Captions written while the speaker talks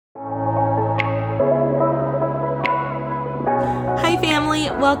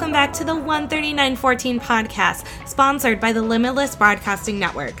family. Welcome back to the 13914 podcast, sponsored by the Limitless Broadcasting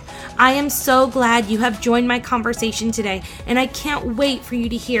Network. I am so glad you have joined my conversation today, and I can't wait for you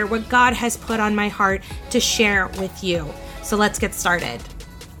to hear what God has put on my heart to share with you. So let's get started.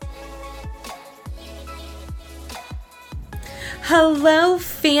 Hello,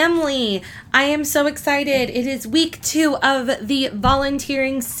 family. I am so excited. It is week 2 of the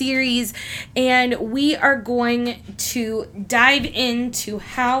volunteering series, and we are going to dive into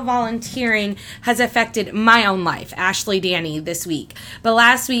how volunteering has affected my own life, Ashley Danny, this week. But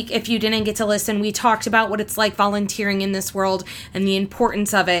last week, if you didn't get to listen, we talked about what it's like volunteering in this world and the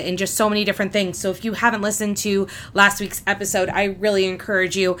importance of it and just so many different things. So if you haven't listened to last week's episode, I really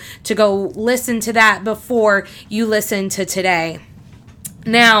encourage you to go listen to that before you listen to today.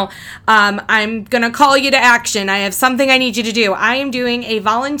 Now, I'm going to call you to action. I have something I need you to do. I am doing a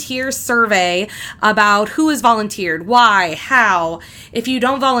volunteer survey about who has volunteered, why, how. If you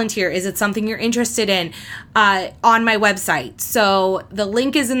don't volunteer, is it something you're interested in, on my website? So the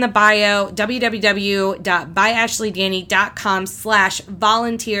link is in the bio,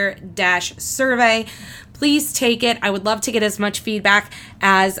 www.byashleydanny.com/volunteer-survey. Please take it. I would love to get as much feedback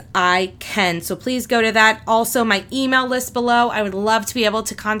as I can. So please go to that. Also, my email list below. I would love to be able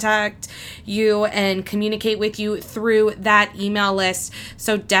to contact you and communicate with you through that email list.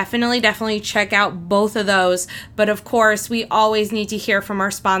 So definitely check out both of those. But of course, we always need to hear from our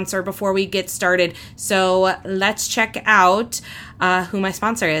sponsor before we get started. So let's check out who my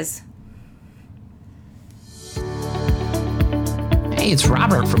sponsor is. Hey, it's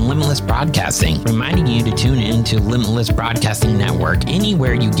Robert from Limitless Broadcasting, reminding you to tune in to Limitless Broadcasting Network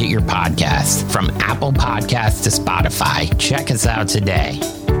anywhere you get your podcasts, from Apple Podcasts to Spotify. Check us out today.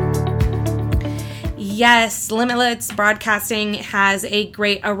 Yes, Limitless Broadcasting has a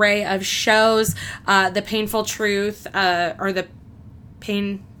great array of shows. The Painful Truth,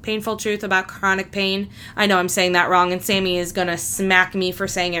 Painful Truth about chronic pain. I know I'm saying that wrong, and Sammy is going to smack me for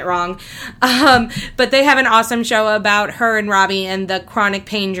saying it wrong. But they have an awesome show about her and Robbie and the chronic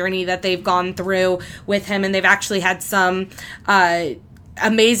pain journey that they've gone through with him, and they've actually had some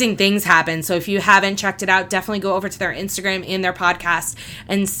amazing things happen. So if you haven't checked it out, definitely go over to their Instagram and their podcast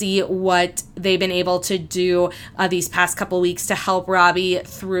and see what they've been able to do these past couple weeks to help Robbie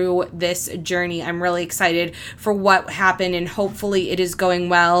through this journey. I'm really excited for what happened, and hopefully it is going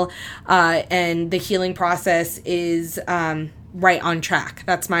well, and the healing process is right on track.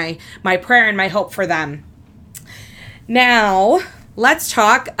 That's my prayer and my hope for them. Now, let's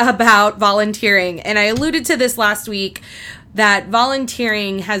talk about volunteering. And I alluded to this last week, that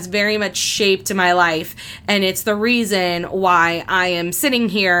volunteering has very much shaped my life, and it's the reason why I am sitting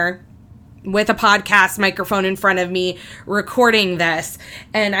here with a podcast microphone in front of me recording this.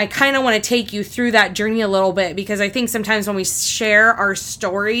 And I kind of want to take you through that journey a little bit, because I think sometimes when we share our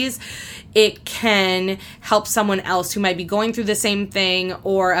stories, it can help someone else who might be going through the same thing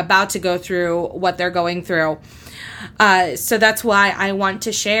or about to go through what they're going through. So that's why I want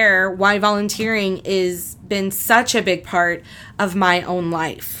to share why volunteering is been such a big part of my own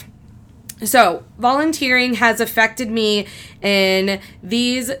life. So volunteering has affected me in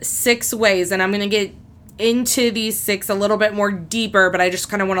these 6 ways, and I'm going to get into these 6 a little bit more deeper, but I just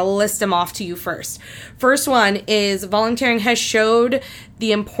kind of want to list them off to you first. First one is volunteering has showed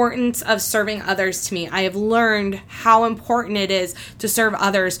the importance of serving others to me. I have learned how important it is to serve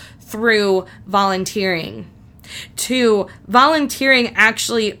others through volunteering. 2, volunteering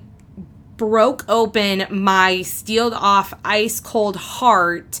actually broke open my sealed off ice cold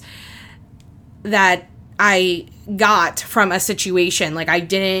heart that I got from a situation. Like, I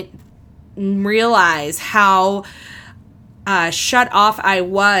didn't realize how shut off I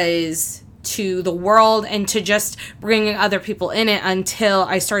was to the world and to just bringing other people in it until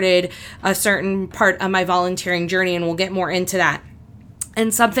I started a certain part of my volunteering journey, and we'll get more into that.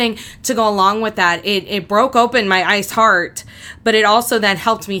 And something to go along with that, it broke open my ice heart, but it also then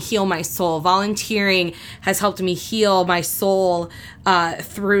helped me heal my soul. Volunteering has helped me heal my soul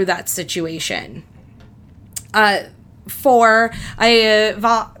through that situation. 4,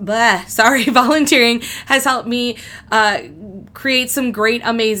 volunteering has helped me create some great,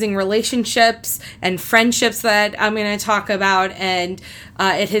 amazing relationships and friendships that I'm going to talk about, and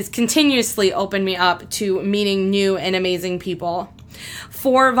it has continuously opened me up to meeting new and amazing people.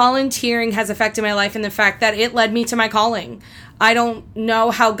 4, volunteering has affected my life in the fact that it led me to my calling. I don't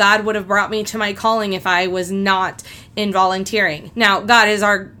know how God would have brought me to my calling if I was not in volunteering. Now, God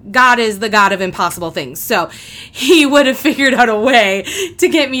is the God of impossible things. So he would have figured out a way to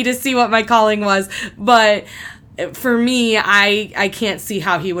get me to see what my calling was. But for me, I can't see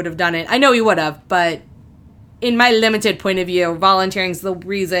how he would have done it. I know he would have, but in my limited point of view, volunteering is the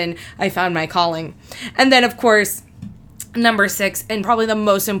reason I found my calling. And then, of course, number 6, and probably the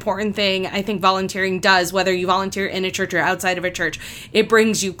most important thing I think volunteering does, whether you volunteer in a church or outside of a church, it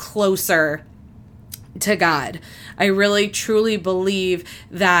brings you closer to God. I really truly believe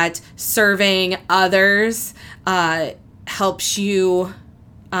that serving others helps you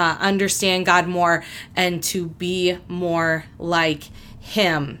understand God more and to be more like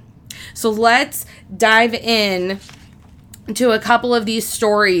Him. So let's dive in to a couple of these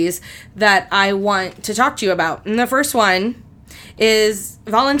stories that I want to talk to you about. And the first one is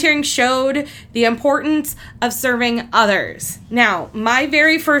volunteering showed the importance of serving others. Now, my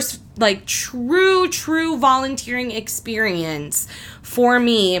very first true volunteering experience for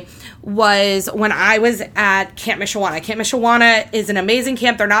me was when I was at Camp Mishawanda. Camp Mishawanda is an amazing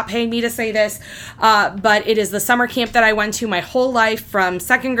camp. They're not paying me to say this, but it is the summer camp that I went to my whole life from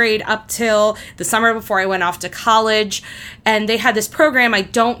 2nd grade up till the summer before I went off to college. And they had this program. I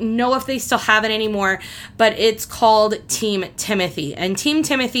don't know if they still have it anymore, but it's called Team Timothy. And Team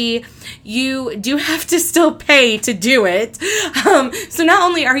Timothy, you do have to still pay to do it. So not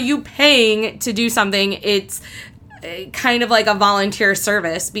only are you paying to do something, it's kind of like a volunteer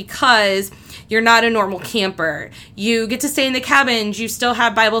service because you're not a normal camper. You get to stay in the cabins, you still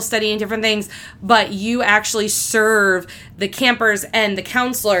have Bible study and different things, but you actually serve the campers and the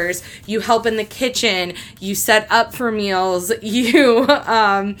counselors. You help in the kitchen, you set up for meals, you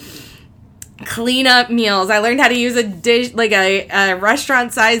clean up meals. I learned how to use a dish, like a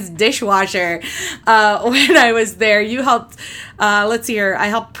restaurant-sized dishwasher when I was there. You helped, I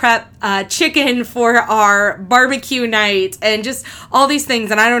helped prep chicken for our barbecue night and just all these things.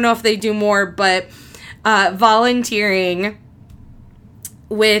 And I don't know if they do more, but volunteering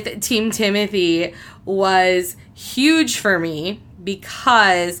with Team Timothy was huge for me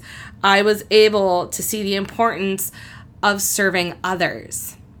because I was able to see the importance of serving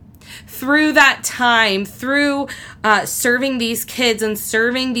others. Through that time, through serving these kids and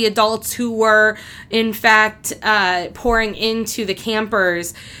serving the adults who were, in fact, pouring into the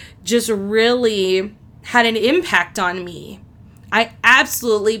campers, just really had an impact on me. I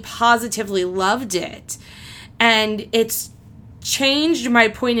absolutely, positively loved it. And it's changed my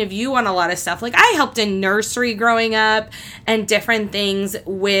point of view on a lot of stuff. Like, I helped in nursery growing up and different things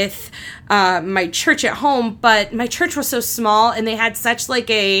with my church at home, but my church was so small and they had such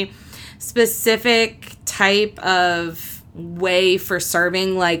a specific type of way for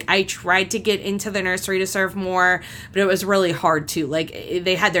serving. Like, I tried to get into the nursery to serve more, but it was really hard to. Like,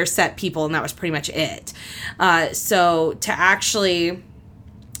 they had their set people and that was pretty much it. So to actually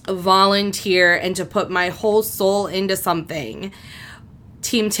volunteer and to put my whole soul into something,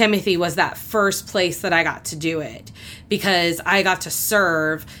 Team Timothy was that first place that I got to do it, because I got to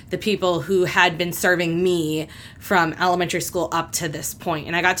serve the people who had been serving me from elementary school up to this point.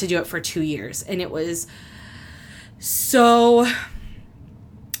 And I got to do it for 2 years. And it was so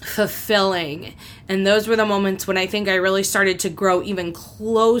fulfilling. And those were the moments when I think I really started to grow even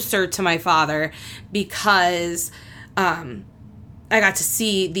closer to my father, because I got to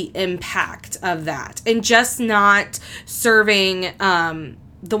see the impact of that. And just not serving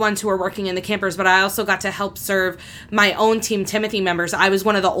the ones who were working in the campers, but I also got to help serve my own Team Timothy members. I was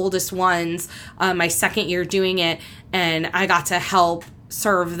one of the oldest ones, my second year doing it, and I got to help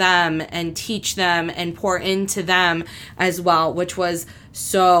serve them and teach them and pour into them as well, which was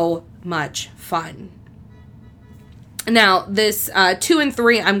so much fun. Now, this 2 and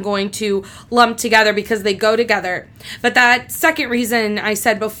 3 I'm going to lump together because they go together. But that second reason I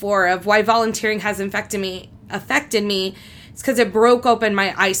said before of why volunteering has affected me is because it broke open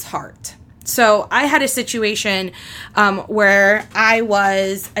my ice heart. So I had a situation where I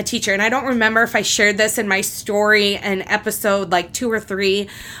was a teacher, and I don't remember if I shared this in my story in episode 2 or 3,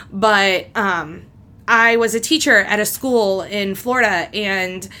 but I was a teacher at a school in Florida,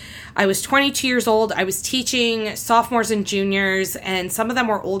 and I was 22 years old. I was teaching sophomores and juniors, and some of them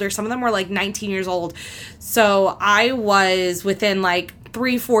were older. Some of them were 19 years old. So I was within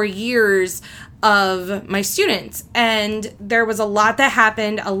 3-4 years of my students, and there was a lot that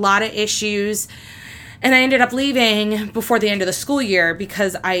happened, a lot of issues, and I ended up leaving before the end of the school year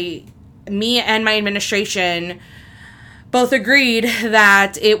because me and my administration both agreed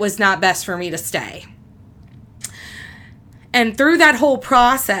that it was not best for me to stay. And through that whole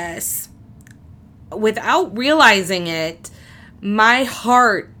process, without realizing it, my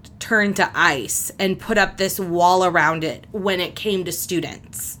heart turned to ice and put up this wall around it when it came to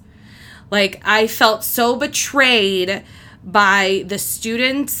students. I felt so betrayed by the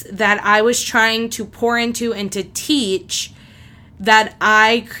students that I was trying to pour into and to teach, that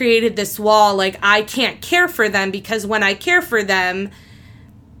I created this wall, like I can't care for them because when I care for them,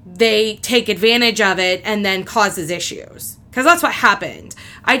 they take advantage of it and then causes issues. Because that's what happened.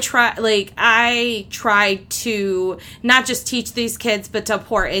 I tried to not just teach these kids, but to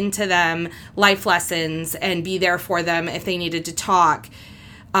pour into them life lessons and be there for them if they needed to talk.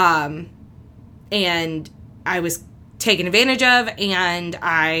 And I was taken advantage of, and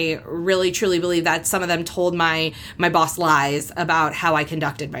I really truly believe that some of them told my boss lies about how I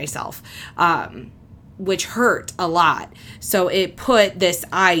conducted myself, which hurt a lot. So it put this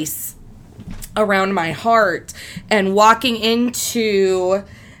ice around my heart, and walking into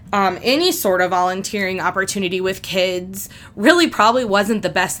any sort of volunteering opportunity with kids really probably wasn't the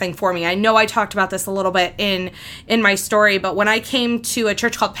best thing for me. I know I talked about this a little bit in my story, but when I came to a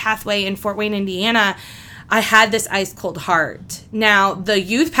church called Pathway in Fort Wayne, Indiana, I had this ice cold heart. Now, the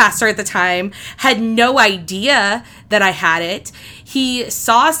youth pastor at the time had no idea that I had it. He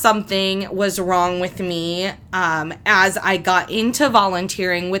saw something was wrong with me as I got into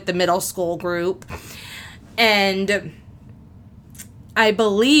volunteering with the middle school group. And I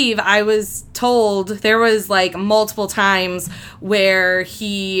believe I was told there was like multiple times where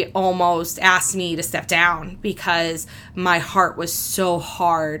he almost asked me to step down because my heart was so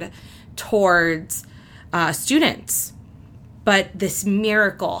hard towards students. But this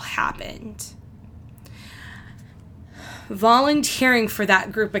miracle happened. Volunteering for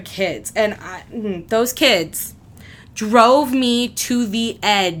that group of kids, and those kids drove me to the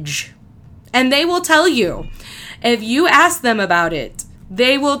edge. And they will tell you, if you ask them about it,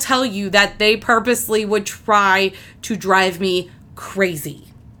 they will tell you that they purposely would try to drive me crazy.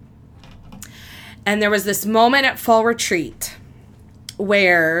 And there was this moment at fall retreat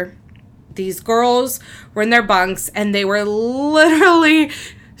where these girls were in their bunks and they were literally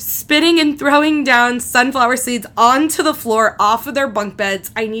spitting and throwing down sunflower seeds onto the floor off of their bunk beds.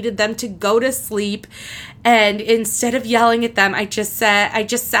 I needed them to go to sleep. And instead of yelling at them, I just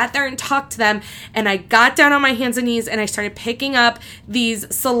sat there and talked to them, and I got down on my hands and knees and I started picking up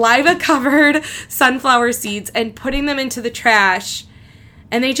these saliva-covered sunflower seeds and putting them into the trash.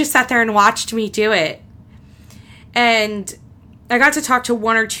 And they just sat there and watched me do it. And I got to talk to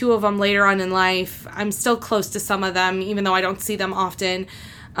one or two of them later on in life. I'm still close to some of them, even though I don't see them often.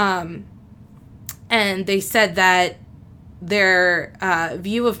 And they said that their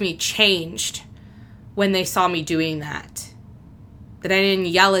view of me changed when they saw me doing that. That I didn't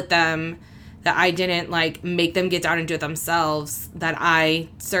yell at them, that I didn't make them get down and do it themselves, that I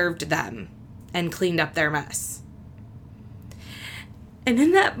served them and cleaned up their mess. And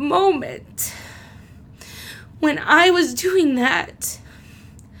in that moment, when I was doing that,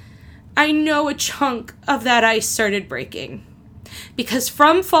 I know a chunk of that ice started breaking. Because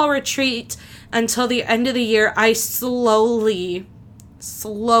from fall retreat until the end of the year, I slowly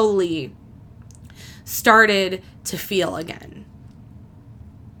started to feel again.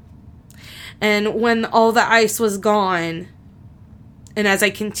 And when all the ice was gone, and as I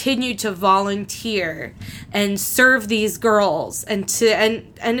continued to volunteer and serve these girls and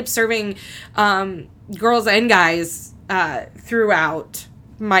end up serving girls and guys throughout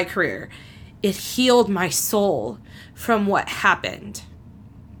my career, it healed my soul from what happened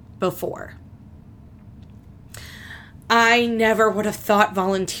before. I never would have thought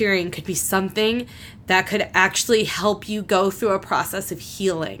volunteering could be something that could actually help you go through a process of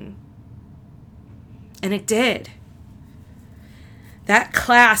healing. And it did. That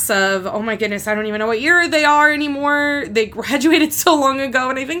class of, oh my goodness, I don't even know what year they are anymore. They graduated so long ago,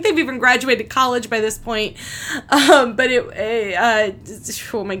 and I think they've even graduated college by this point. Oh my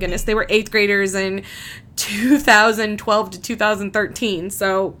goodness, they were 8th graders in 2012 to 2013.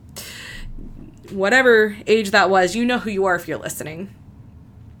 So whatever age that was, you know who you are if you're listening.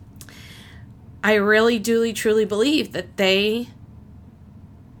 I really, truly believe that they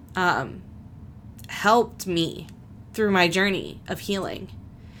helped me through my journey of healing,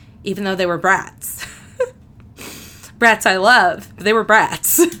 even though they were brats. Brats I love, but they were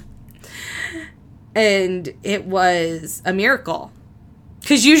brats. And it was a miracle.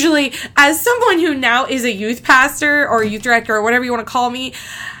 Because usually, as someone who now is a youth pastor or youth director or whatever you want to call me,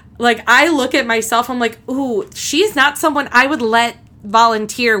 I look at myself, I'm like, ooh, she's not someone I would let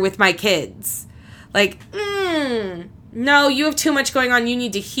volunteer with my kids. No, you have too much going on. You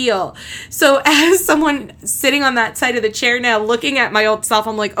need to heal. So as someone sitting on that side of the chair now, looking at my old self,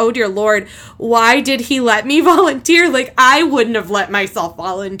 I'm like, oh dear Lord, why did he let me volunteer? I wouldn't have let myself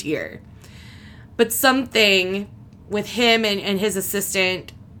volunteer. But something with him and his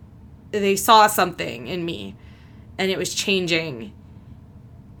assistant, they saw something in me and it was changing,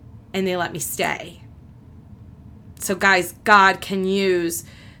 and they let me stay. So guys, God can use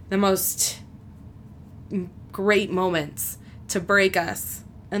the most great moments to break us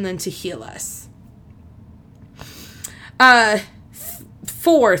and then to heal us.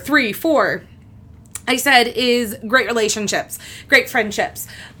 4, I said, is great relationships, great friendships.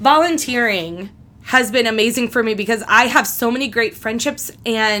 Volunteering has been amazing for me because I have so many great friendships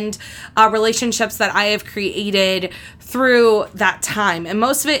and relationships that I have created through that time. And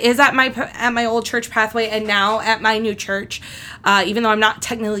most of it is at my old church, Pathway, and now at my new church, even though I'm not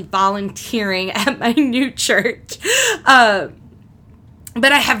technically volunteering at my new church.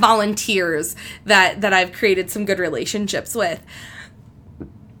 But I have volunteers that I've created some good relationships with.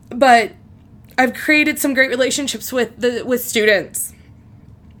 But I've created some great relationships with students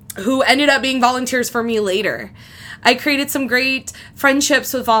who ended up being volunteers for me later. I created some great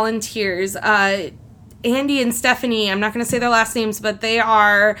friendships with volunteers. Andy and Stephanie, I'm not going to say their last names, but they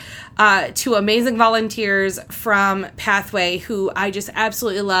are 2 amazing volunteers from Pathway who I just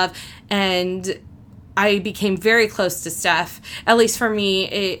absolutely love. And I became very close to Steph. At least for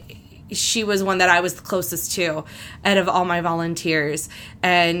me, she was one that I was the closest to out of all my volunteers.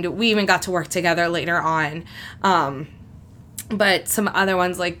 And we even got to work together later on. But some other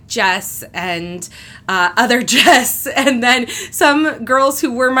ones like Jess and other Jess, and then some girls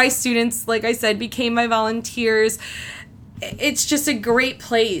who were my students, like I said, became my volunteers. It's just a great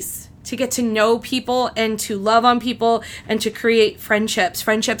place to get to know people and to love on people and to create friendships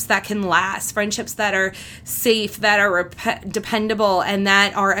that can last, friendships that are safe, that are dependable, and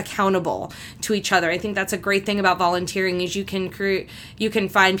that are accountable to each other. I think that's a great thing about volunteering is you can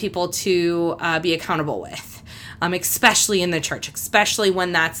find people to be accountable with. Especially in the church, especially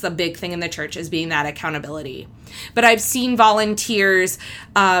when that's the big thing in the church is being that accountability. But I've seen volunteers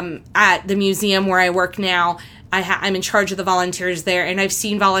at the museum where I work now. I'm in charge of the volunteers there, and I've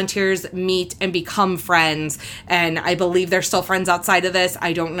seen volunteers meet and become friends, and I believe they're still friends outside of this.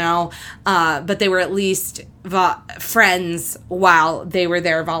 I don't know, but they were at least friends while they were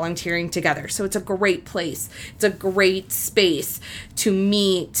there volunteering together. So it's a great place. It's a great space to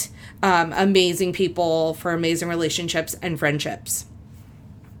meet amazing people for amazing relationships and friendships.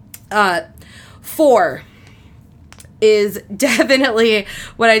 4 is definitely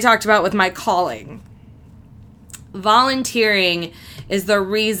what I talked about with my calling. Volunteering is the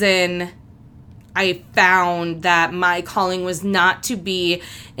reason I found that my calling was not to be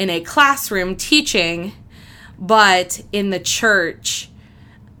in a classroom teaching, but in the church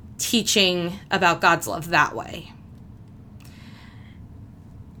teaching about God's love that way.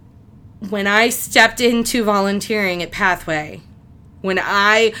 When I stepped into volunteering at Pathway, when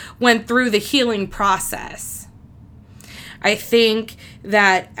I went through the healing process, I think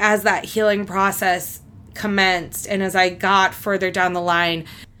that as that healing process commenced and as I got further down the line,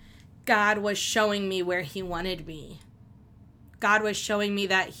 God was showing me where He wanted me. God was showing me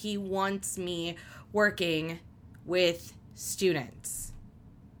that He wants me working with students.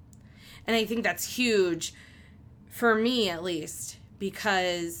 And I think that's huge for me, at least,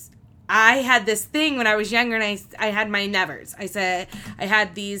 because I had this thing when I was younger, and I had my nevers. I said I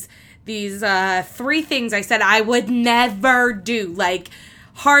had these 3 things I said I would never do, like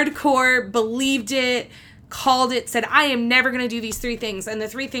hardcore, believed it, called it, said I am never going to do these 3 things. And the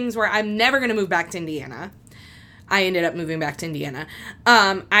 3 things were I'm never going to move back to Indiana. I ended up moving back to Indiana.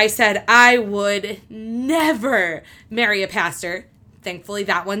 I said I would never marry a pastor. Thankfully,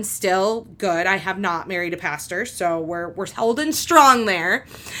 that one's still good. I have not married a pastor, so we're holding strong there.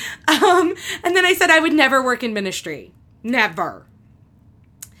 And then I said I would never work in ministry. Never.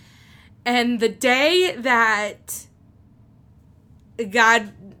 And the day that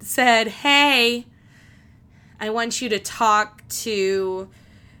God said, hey, I want you to talk to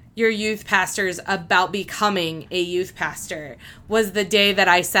your youth pastors about becoming a youth pastor, was the day that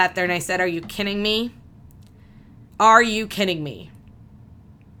I sat there and I said, are you kidding me? Are you kidding me?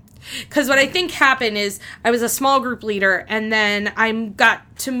 Because what I think happened is I was a small group leader, and then I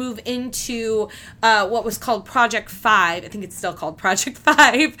got to move into what was called Project 5. I think it's still called Project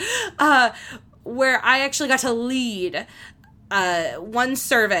 5, where I actually got to lead one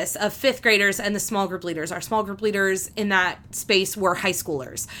service of 5th graders and the small group leaders. Our small group leaders in that space were high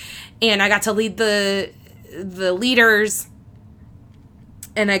schoolers. And I got to lead the leaders,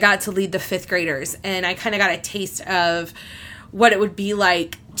 and I got to lead the 5th graders. And I kind of got a taste of what it would be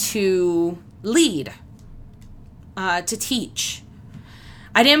like to lead, to teach.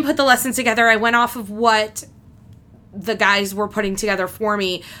 I didn't put the lessons together. I went off of what the guys were putting together for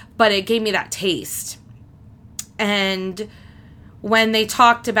me, but it gave me that taste. And when they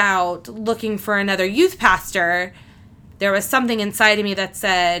talked about looking for another youth pastor, there was something inside of me that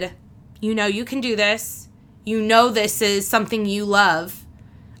said, you know, you can do this. you know this is something you love,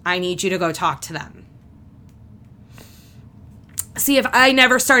 I need you to go talk to them. See, if I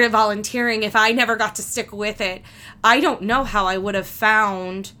never started volunteering, if I never got to stick with it, I don't know how I would have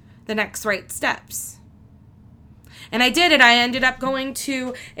found the next right steps. And I did it. I ended up going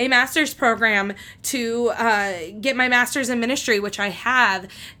to a master's program to get my master's in ministry, which I have.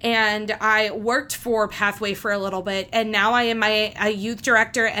 And I worked for Pathway for a little bit. And now I am a youth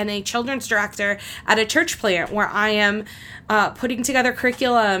director and a children's director at a church plant where I am putting together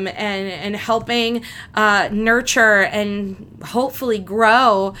curriculum and helping nurture and hopefully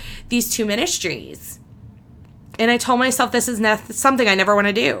grow these two ministries. And I told myself this is something I never want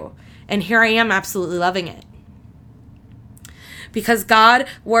to do. And here I am absolutely loving it. Because God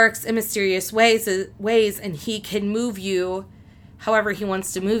works in mysterious ways, and he can move you however he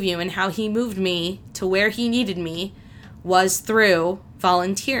wants to move you. And how he moved me to where he needed me was through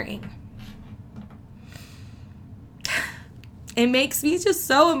volunteering. It makes me just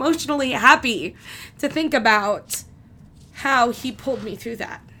so emotionally happy to think about how he pulled me through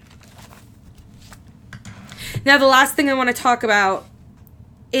that. Now, the last thing I want to talk about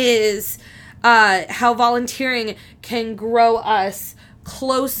is how volunteering can grow us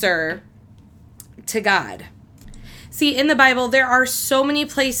closer to God. See, in the Bible, there are so many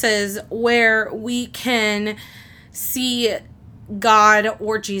places where we can see God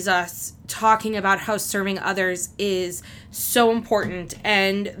or Jesus talking about how serving others is so important.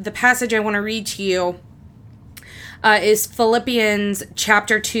 And the passage I want to read to you is Philippians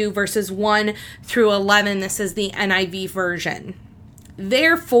chapter 2, verses 1 through 11. This is the NIV version.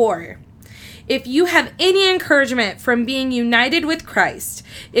 Therefore, if you have any encouragement from being united with Christ,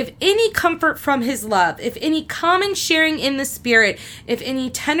 if any comfort from his love, if any common sharing in the Spirit, if any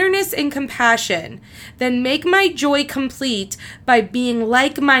tenderness and compassion, then make my joy complete by being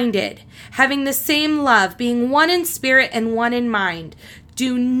like-minded, having the same love, being one in spirit and one in mind.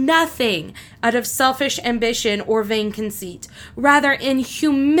 Do nothing out of selfish ambition or vain conceit. Rather, in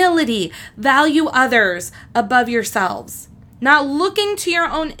humility, value others above yourselves, not looking to your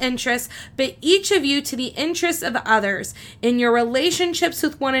own interests, but each of you to the interests of others. In your relationships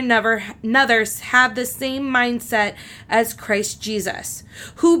with one another, have the same mindset as Christ Jesus,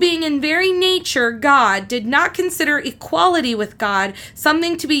 who being in very nature God, did not consider equality with God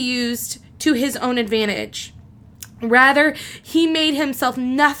something to be used to his own advantage. Rather, he made himself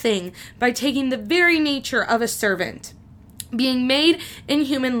nothing by taking the very nature of a servant, being made in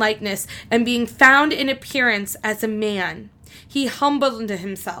human likeness, and being found in appearance as a man. He humbled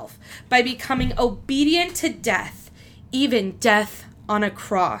himself by becoming obedient to death, even death on a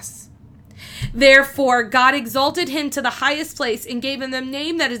cross. Therefore, God exalted him to the highest place and gave him the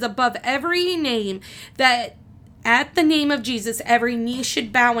name that is above every name, that at the name of Jesus, every knee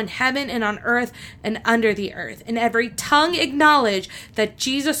should bow in heaven and on earth and under the earth, and every tongue acknowledge that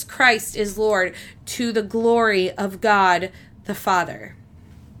Jesus Christ is Lord, to the glory of God the Father.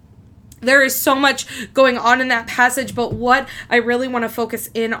 There is so much going on in that passage, but what I really want to focus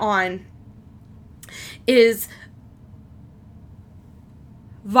in on is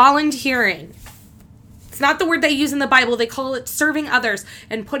volunteering. It's not the word they use in the Bible. They call it serving others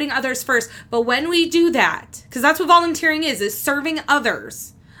and putting others first. But when we do that, because that's what volunteering is serving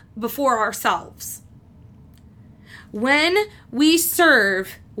others before ourselves. When we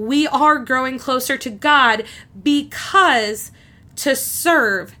serve, we are growing closer to God, because to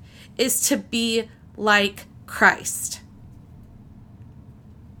serve is to be like Christ.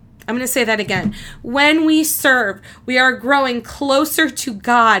 I'm going to say that again. When we serve, we are growing closer to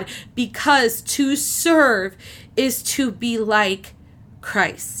God, because to serve is to be like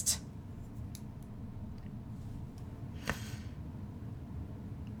Christ.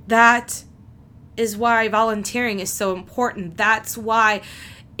 That is why volunteering is so important. That's why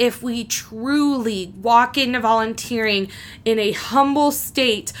if we truly walk into volunteering in a humble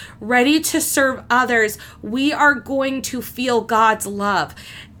state, ready to serve others, we are going to feel God's love.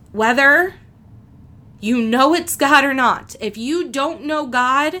 Whether you know it's God or not. If you don't know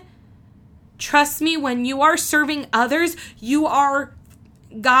God, trust me, when you are serving others,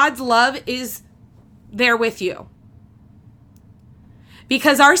 God's love is there with you.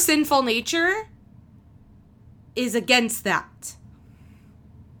 Because our sinful nature is against that.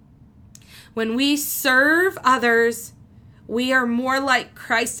 When we serve others, we are more like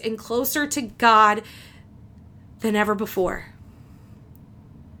Christ and closer to God than ever before.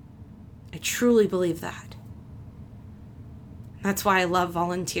 I truly believe that. That's why I love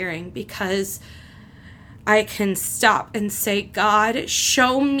volunteering, because I can stop and say, God,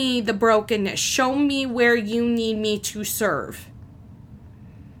 show me the brokenness. Show me where you need me to serve.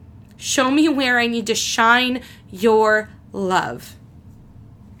 Show me where I need to shine your love.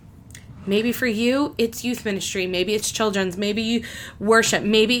 Maybe for you, it's youth ministry. Maybe it's children's. Maybe you worship.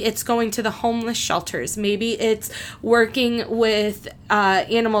 Maybe it's going to the homeless shelters. Maybe it's working with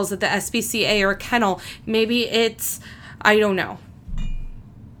animals at the SPCA or kennel. Maybe it's, I don't know.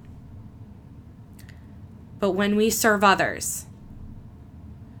 But when we serve others,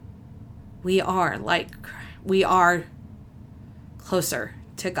 we are closer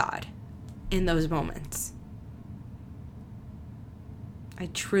to God in those moments. I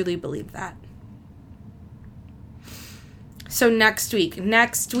truly believe that. So next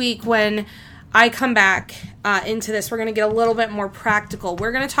week when I come back into this, we're going to get a little bit more practical.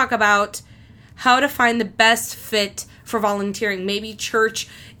 We're going to talk about how to find the best fit for volunteering. Maybe church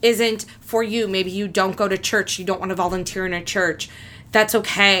isn't for you. Maybe you don't go to church. You don't want to volunteer in a church. That's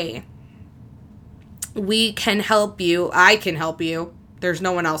okay. We can help you. I can help you. There's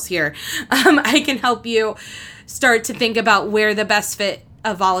no one else here. I can help you start to think about where the best fit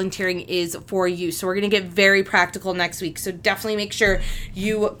of volunteering is for you. So we're going to get very practical next week. So definitely make sure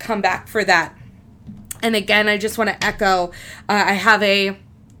you come back for that. And again, I just want to echo, I have a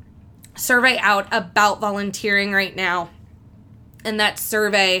survey out about volunteering right now. And that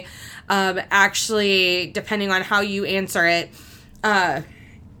survey, actually, depending on how you answer it,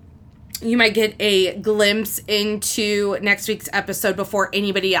 you might get a glimpse into next week's episode before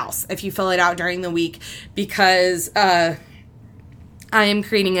anybody else if you fill it out during the week, because I am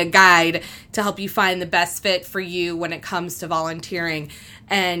creating a guide to help you find the best fit for you when it comes to volunteering.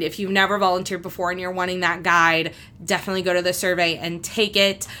 And if you've never volunteered before and you're wanting that guide, definitely go to the survey and take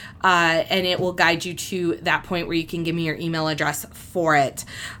it, and it will guide you to that point where you can give me your email address for it.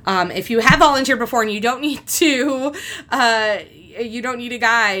 If you have volunteered before and you don't need a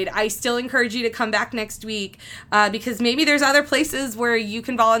guide, I still encourage you to come back next week, because maybe there's other places where you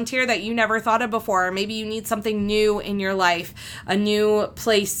can volunteer that you never thought of before. Or maybe you need something new in your life, a new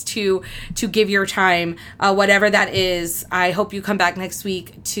place to give your time, whatever that is. I hope you come back next week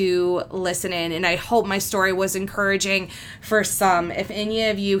to listen in, and I hope my story was encouraging for some. If any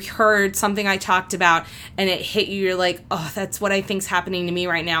of you heard something I talked about and it hit you, you're like, oh, that's what I think's happening to me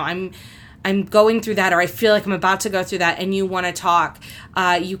right now. I'm going through that, or I feel like I'm about to go through that, and you want to talk,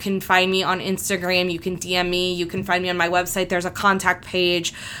 you can find me on Instagram, you can DM me, you can find me on my website. There's a contact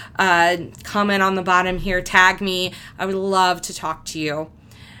page. Comment on the bottom here, tag me. I would love to talk to you.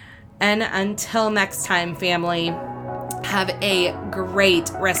 And until next time, family, have a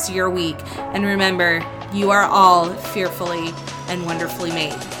great rest of your week. And remember, you are all fearfully and wonderfully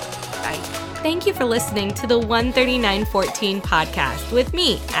made. Bye. Thank you for listening to the 13914 podcast with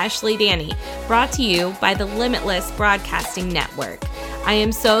me, Ashley Danny, brought to you by the Limitless Broadcasting Network. I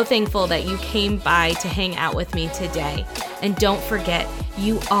am so thankful that you came by to hang out with me today. And don't forget,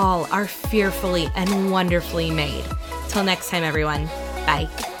 you all are fearfully and wonderfully made. Till next time, everyone.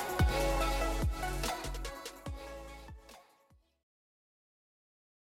 Bye.